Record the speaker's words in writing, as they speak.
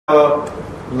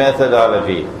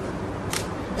methodology.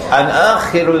 And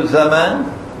Akhirul Zaman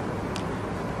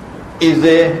is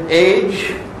the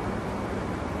age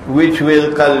which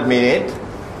will culminate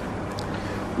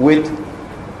with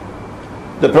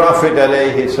the Prophet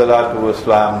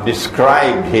ﷺ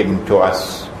described him to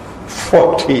us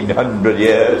 1400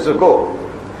 years ago.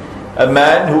 A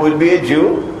man who would be a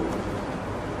Jew.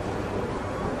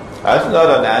 That's not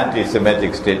an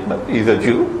anti-Semitic statement. He's a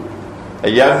Jew. A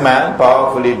young man,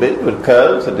 powerfully built, with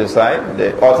curls at the side,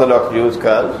 the Orthodox Jews'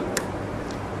 curls.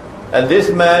 And this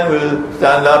man will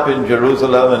stand up in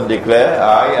Jerusalem and declare,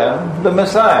 I am the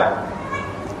Messiah.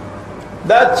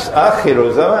 That's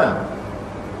Akhirul Zaman.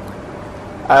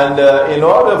 And in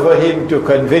order for him to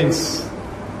convince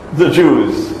the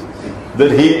Jews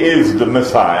that he is the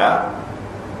Messiah,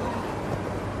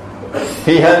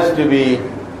 he has to be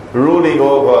ruling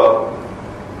over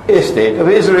a state of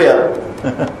Israel,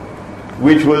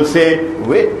 which will say,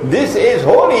 this is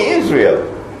holy Israel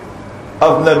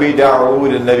of Nabi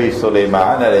Dawood and Nabi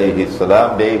Sulaiman alayhi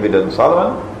salam, David and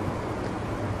Solomon.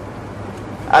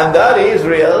 And that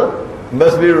Israel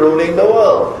must be ruling the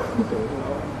world.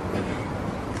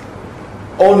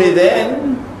 Only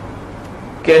then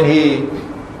can he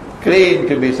claim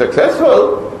to be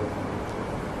successful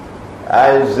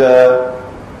as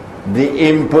the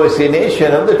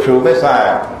impersonation of the true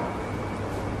Messiah.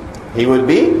 He would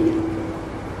be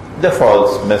the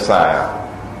false Messiah.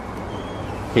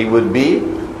 He would be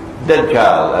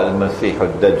Dajjal, Al-Masih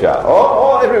al-Dajjal.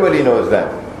 Oh, everybody knows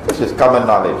that. This is common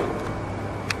knowledge.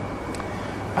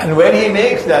 And when he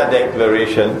makes that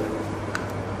declaration,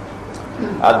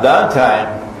 at that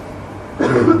time,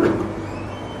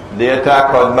 the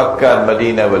attack on Makkah and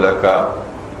Medina will occur.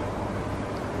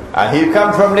 And he'll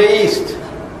come from the east.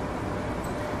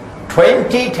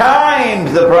 20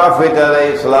 times the Prophet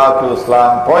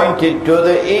ﷺ pointed to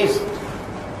the east.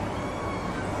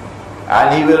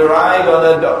 And he will ride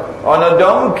on a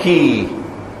donkey.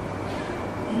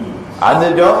 And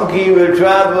the donkey will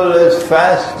travel as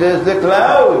fast as the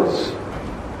clouds.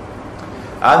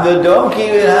 And the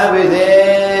donkey will have his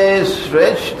ears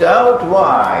stretched out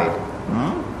wide.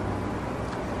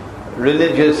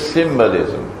 Religious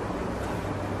symbolism.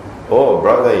 Oh,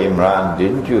 Brother Imran,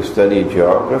 didn't you study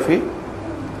geography?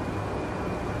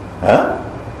 Huh?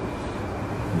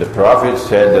 The Prophet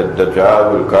said that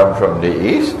Dajjal will come from the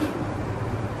east.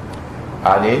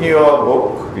 And in your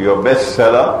book, your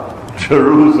bestseller,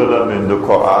 Jerusalem in the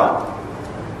Quran,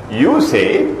 you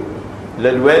say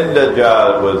that when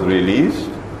Dajjal was released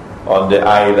on the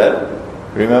island,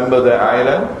 remember the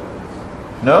island?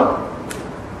 No?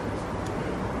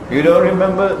 You don't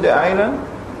remember the island?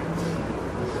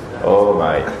 Oh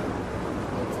my.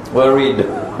 Well,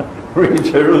 read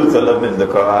Jerusalem in the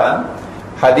Quran.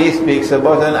 Hadith speaks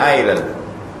about an island.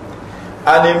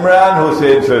 And Imran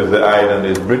Hosein says the island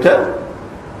is Britain.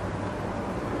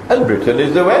 And Britain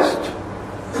is the west.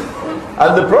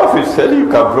 And the Prophet said you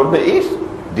come from the east.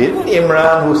 Didn't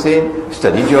Imran Hosein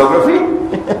study geography?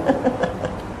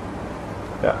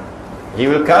 Yeah. He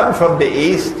will come from the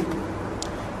east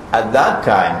at that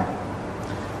time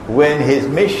when his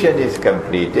mission is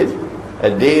completed. A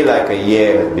day like a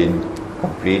year has been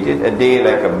completed. A day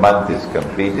like a month is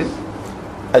completed.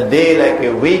 A day like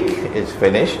a week is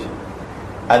finished.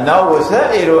 And now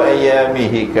وَسَائِرُ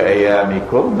أَيَّامِهِ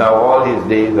كَأَيَّامِكُمْ. Now all his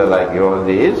days are like your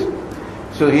days.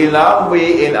 So he'll now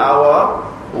be in our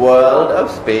world of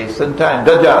space and time.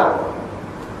 Dajjal.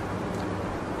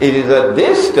 It is at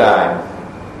this time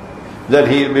that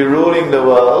he'll be ruling the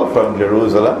world from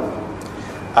Jerusalem.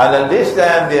 And at this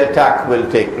time the attack will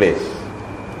take place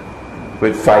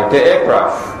with fighter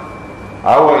aircraft.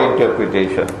 Our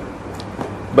interpretation.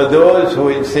 But those who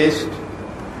insist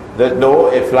that no,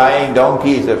 a flying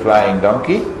donkey is a flying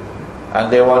donkey, and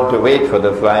they want to wait for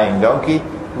the flying donkey,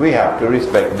 we have to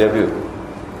respect their view.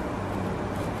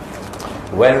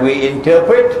 When we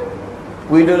interpret,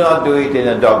 we do not do it in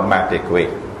a dogmatic way.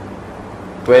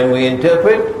 When we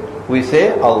interpret, we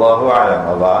say, Allahu A'lam,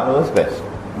 Allah knows best.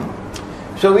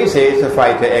 So we say it's a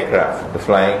fighter aircraft, the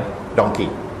flying donkey.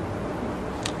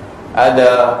 And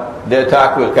the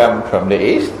attack will come from the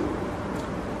east,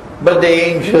 but the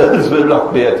angels will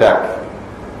block the attack.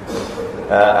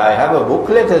 I have a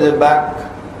booklet at the back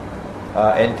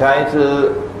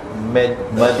entitled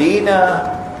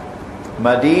Medina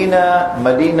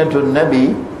to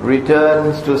Nabi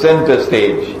returns to center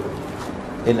stage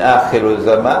in Akhirul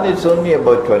Zaman. It's only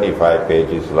about 25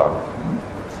 pages long.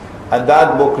 And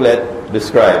that booklet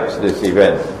describes this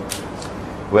event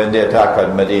when the attack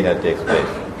on Medina takes place.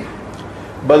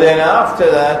 But then after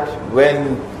that,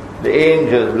 when the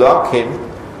angels block him,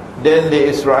 then the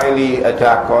Israeli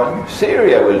attack on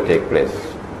Syria will take place.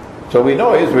 So we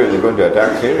know Israel is going to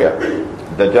attack Syria.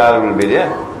 Dajjal will be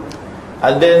there.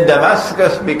 And then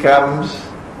Damascus becomes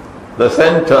the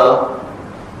center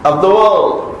of the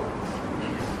world.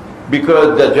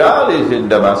 Because Dajjal is in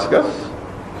Damascus,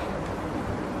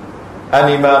 and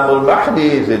Imam al-Mahdi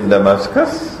is in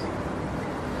Damascus.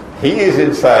 He is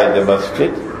inside the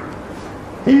masjid,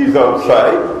 he is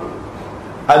outside,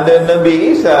 and then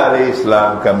Nabi Isa alayhi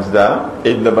salam comes down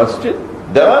in the masjid,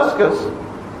 Damascus.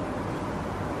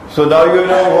 So now you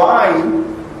know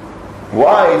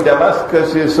why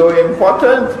Damascus is so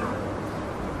important.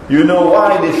 You know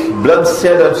why this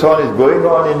bloodshed and so on is going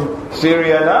on in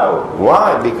Syria now.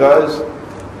 Why? Because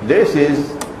this is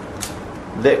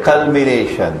the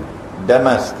culmination,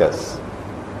 Damascus,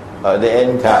 the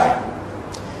end time.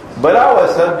 But our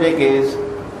subject is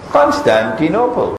Constantinople.